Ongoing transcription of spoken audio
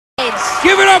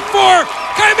up for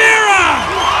Chimera!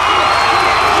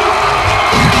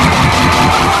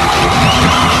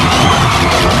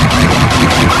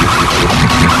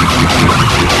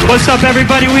 What's up,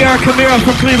 everybody? We are Chimera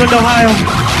from Cleveland, Ohio.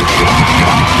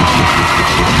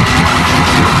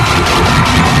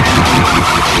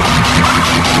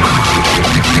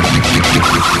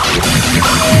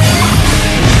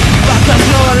 I felt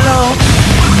so alone.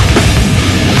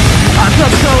 I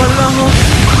felt so alone.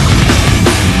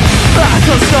 I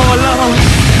felt so alone.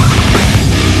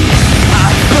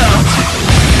 I felt.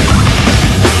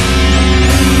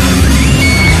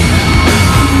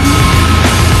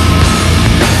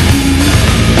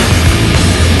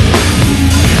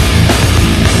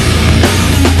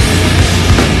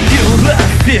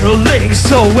 Feeling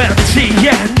so empty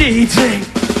and needing.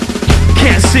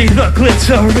 Can't see the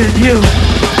glitter in you.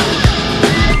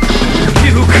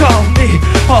 You call me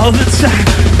all the time,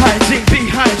 hiding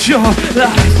behind your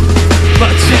lies.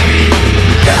 But tell me,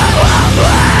 go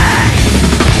away.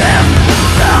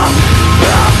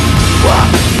 What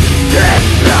is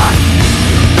not?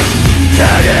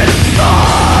 That is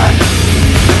not.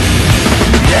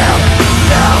 No,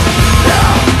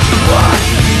 what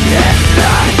is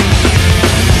not?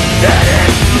 That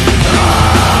is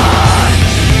not.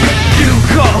 You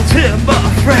called him a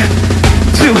friend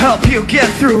to help you get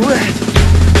through it.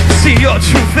 See your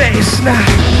true face now.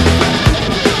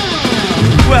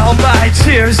 Well, my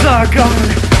tears are gone.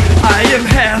 I am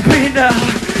happy now.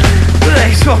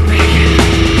 They told me,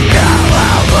 go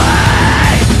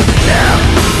away.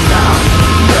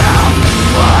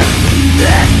 What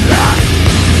is not?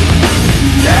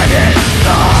 That is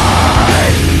not.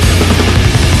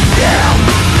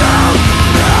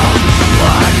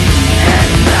 What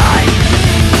is not?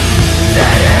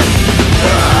 That is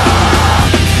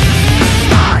not.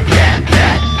 I am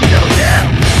dead.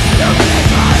 You take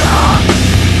my arm.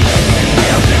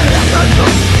 You feel like a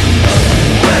truth.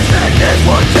 Wishing this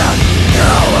would just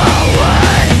go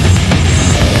away.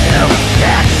 You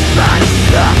can't like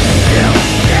that. You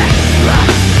can't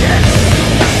like it.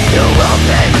 You will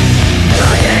be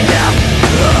crying out.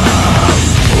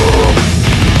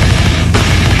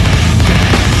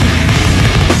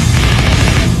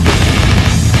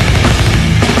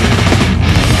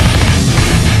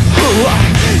 Who are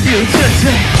you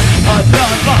today?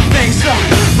 Another face of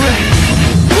red.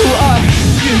 Who are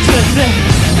you today?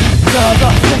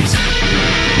 Another face.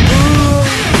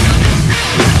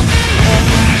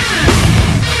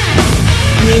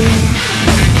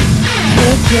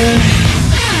 Today.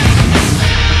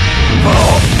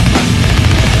 Oh.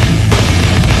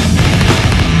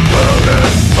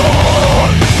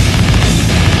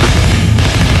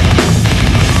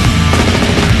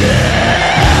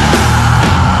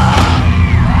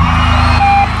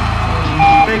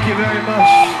 Thank you very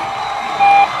much.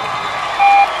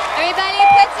 Everybody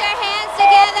put your hands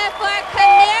together for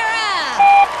Chimera.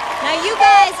 Now you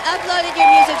guys uploaded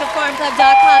your music to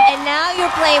formclub.com and now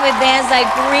you're playing with bands like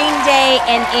Green Day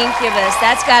and Incubus.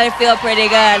 That's gotta feel pretty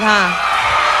good, huh?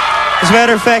 As a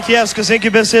matter of fact, yes, because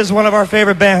Incubus is one of our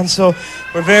favorite bands, so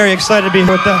we're very excited to be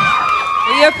here with them.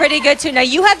 Well, you're pretty good too. Now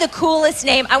you have the coolest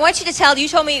name. I want you to tell, you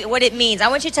told me what it means. I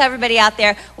want you to tell everybody out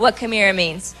there what Chimera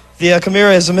means. The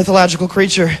Chimera is a mythological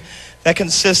creature that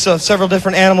consists of several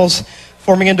different animals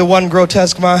forming into one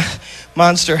grotesque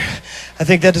monster. I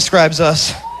think that describes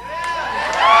us.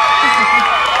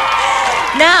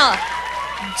 Now,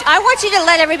 I want you to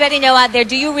let everybody know out there,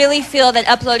 do you really feel that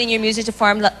uploading your music to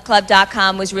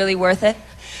formclub.com was really worth it?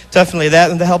 Definitely,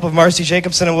 that and the help of Marcy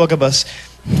Jacobson and Wilkebus.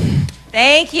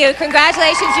 Thank you.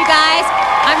 Congratulations, you guys.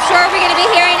 I'm sure we're going to be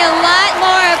hearing a lot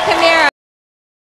more of Chimera.